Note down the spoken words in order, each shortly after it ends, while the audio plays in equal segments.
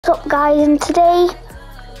What's up guys, and today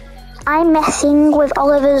I'm messing with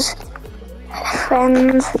Oliver's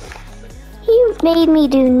friends. You made me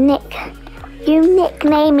do Nick. You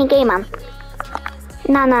nickname me gay man.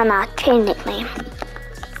 Nah, change nickname.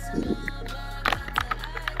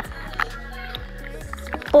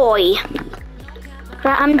 Boy.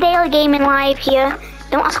 Right, I'm daily gaming live here.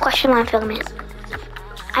 Don't ask a question while I'm filming.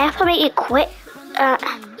 I have to make you quit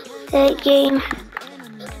the game.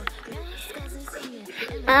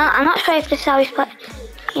 I'm not sure if this is how you spell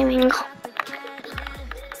gaming.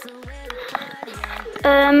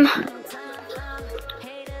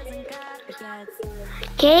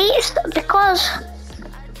 Okay, it's because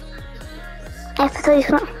I have to tell you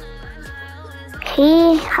something.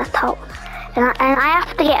 He has talked, and I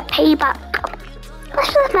have to get payback.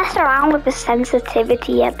 Let's just mess around with the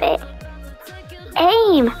sensitivity a bit.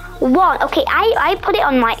 Aim 1. Okay, I put it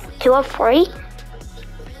on like 2 or 3.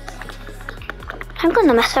 I'm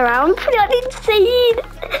gonna mess around, put it on insane.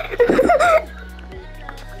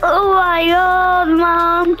 Oh my god,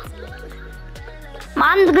 man.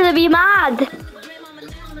 Man's gonna be mad.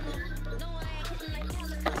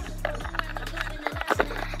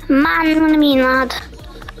 Man's gonna be mad.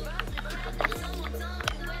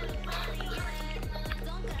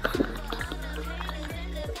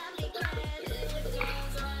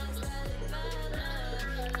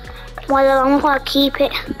 Well, I'm gonna keep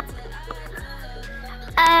it.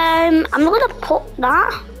 I'm gonna put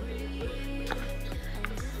that.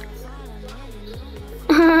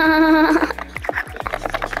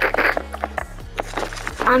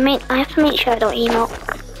 I have to make sure I don't emote.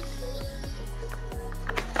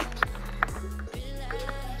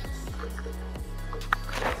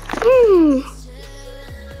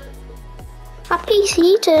 My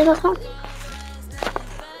PC turned off.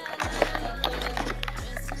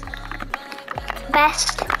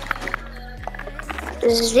 Best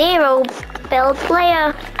 0 build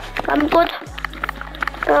player. I'm good.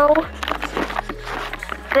 Go.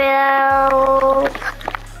 Build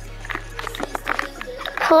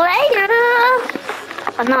player.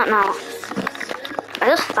 Oh, not now. I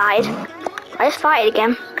just fired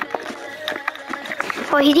again.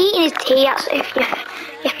 Oh, he's eating his tea. That's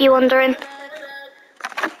if you're wondering.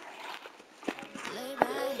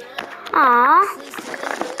 Ah,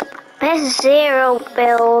 there's 0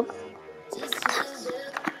 build.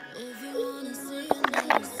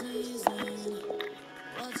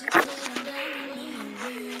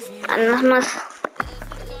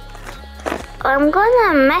 I'm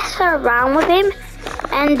gonna mess around with him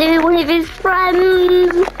and do one of his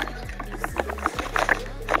friends.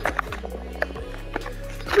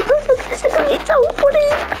 This is gonna be so funny.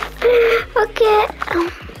 Okay.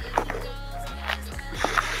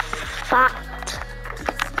 Fat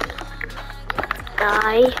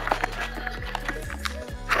guy.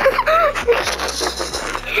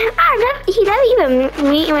 He never even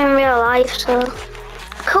meet him in real life, so.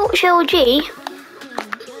 Coach LG.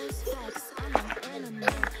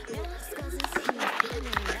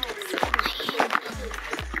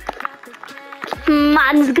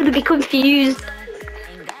 Man's gonna be confused.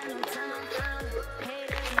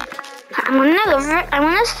 I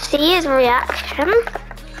wanna see his reaction.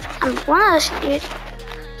 I wanna see it.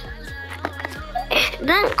 It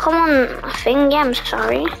didn't come on a thingy, I'm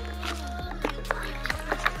sorry.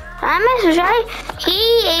 He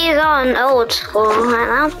is on old school right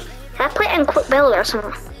now. Can I play it in quick build or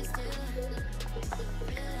something?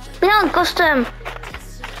 We don't custom.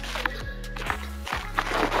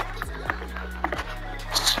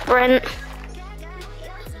 Sprint.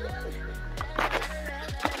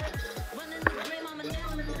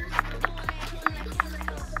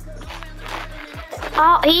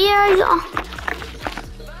 Oh, here you go.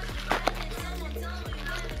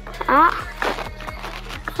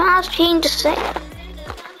 Let's change the set.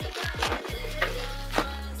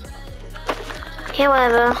 Okay,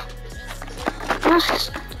 whatever.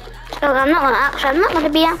 I'm not gonna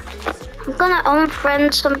be. I'm gonna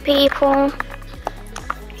unfriend some people.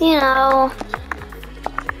 You know.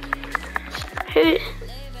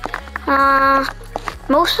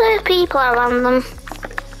 Most of those people are random.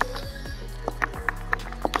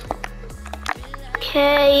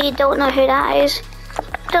 Okay, don't know who that is.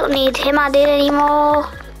 Don't need him added anymore.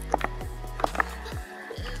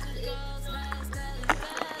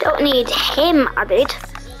 Don't need him added.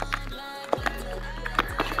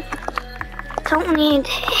 Don't need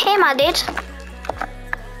him added.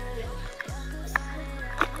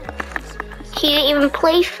 He didn't even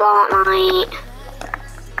play Fortnite.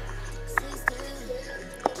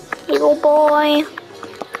 Little boy.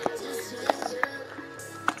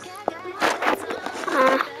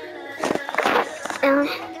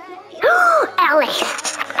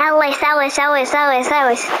 Ellis. Ellis.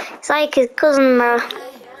 It's like his cousin, bro.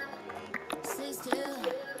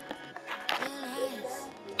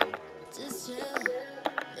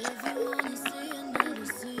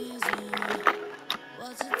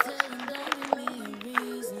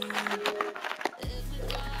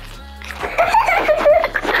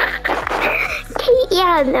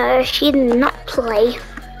 Yeah, no, she did not play.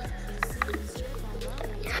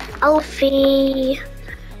 Alfie,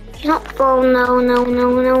 you're not. Oh no.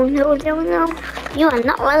 You are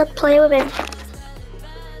not allowed to play with him.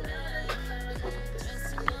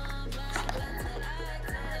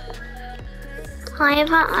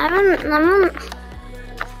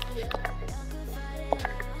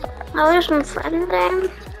 I was just unfriended him.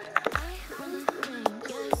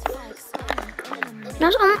 No,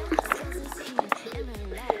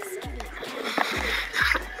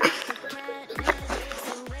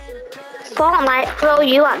 Fortnite Pro,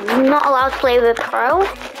 you are not allowed to play with Pro.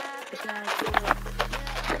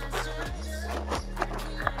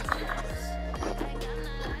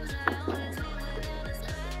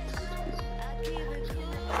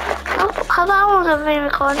 How long have I been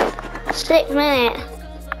recording? 6 minutes.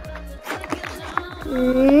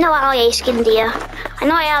 No Allier skin, dear. I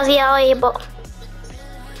know he has the Allier, but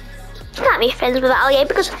you can't be friends with Allier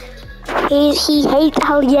because he hates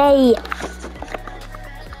Allier.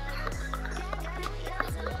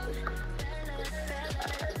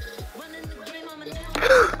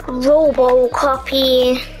 Robo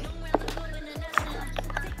copy.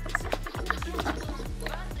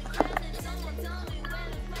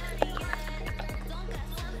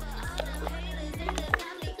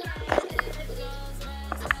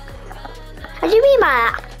 What do you mean by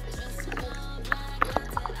that?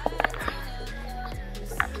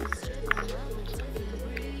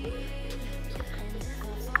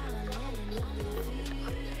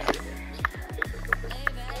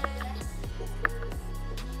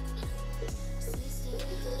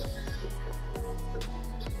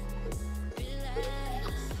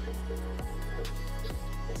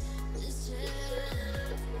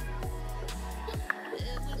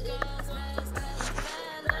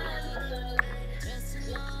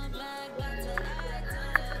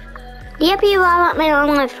 Yeah, people are like my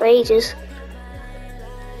online phrases.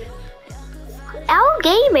 Our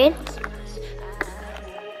gaming.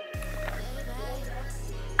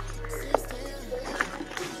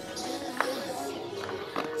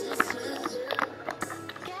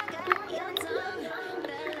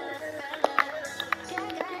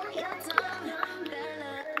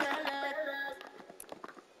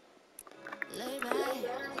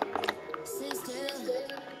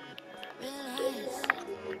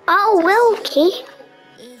 Oh, Wilkie.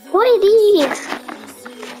 What are these?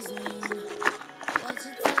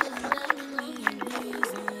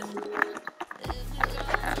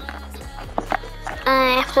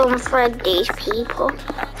 I have to unfriend these people.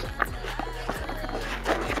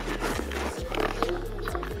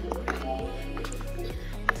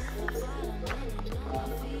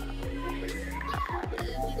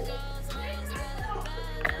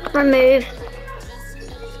 Remove.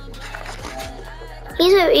 He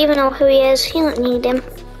doesn't even know who he is. He don't need him.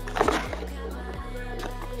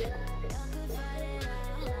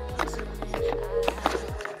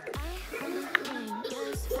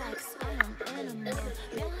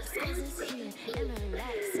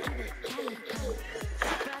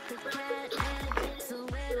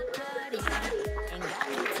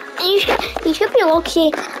 You should be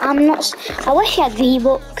lucky. I'm not. I wish I had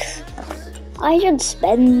V-Bucks. I should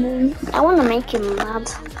spend them. I want to make him mad.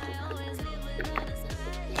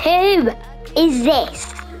 Who is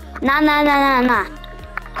this? Nah.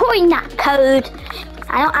 Put in that code.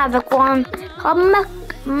 I don't have a one. Put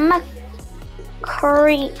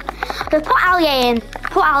Allier in.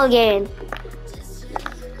 Put Allier in.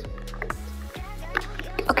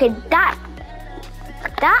 Okay, that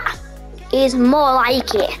is more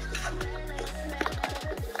like it.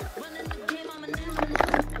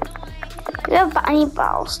 Do you have any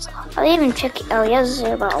battle stars? I didn't even check it. Oh, he has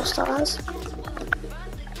 0 battle stars.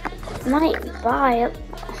 Might buy it.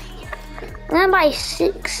 I'm gonna buy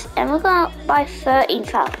 6 and we're gonna buy 13.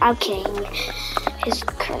 I'm kidding. His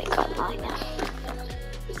credit card right now.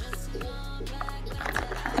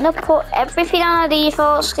 I'm gonna put everything on a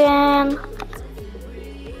default skin.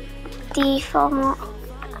 Default.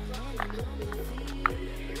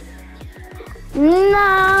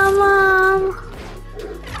 Nah, mom.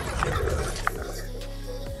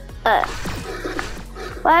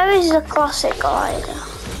 Where is the classic guide?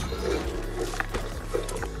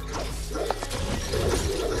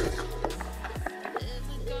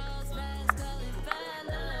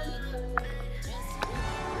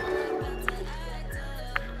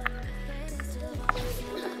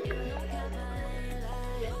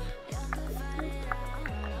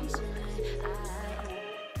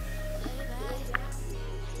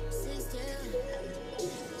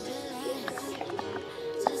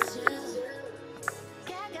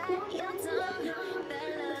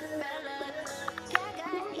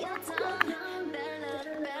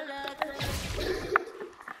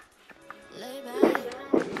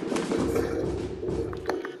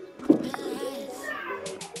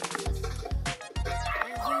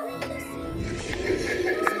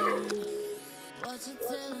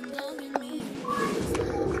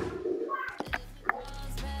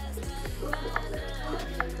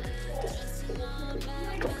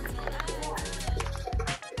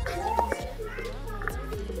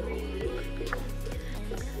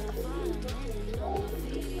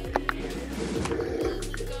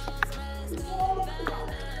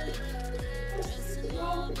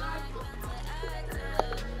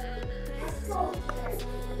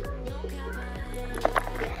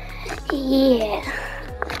 Yeah.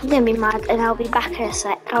 I'm gonna be mad and I'll be back in a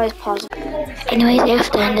sec. I always pause. Anyways, I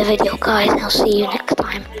have to end the video, guys, and I'll see you next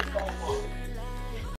time.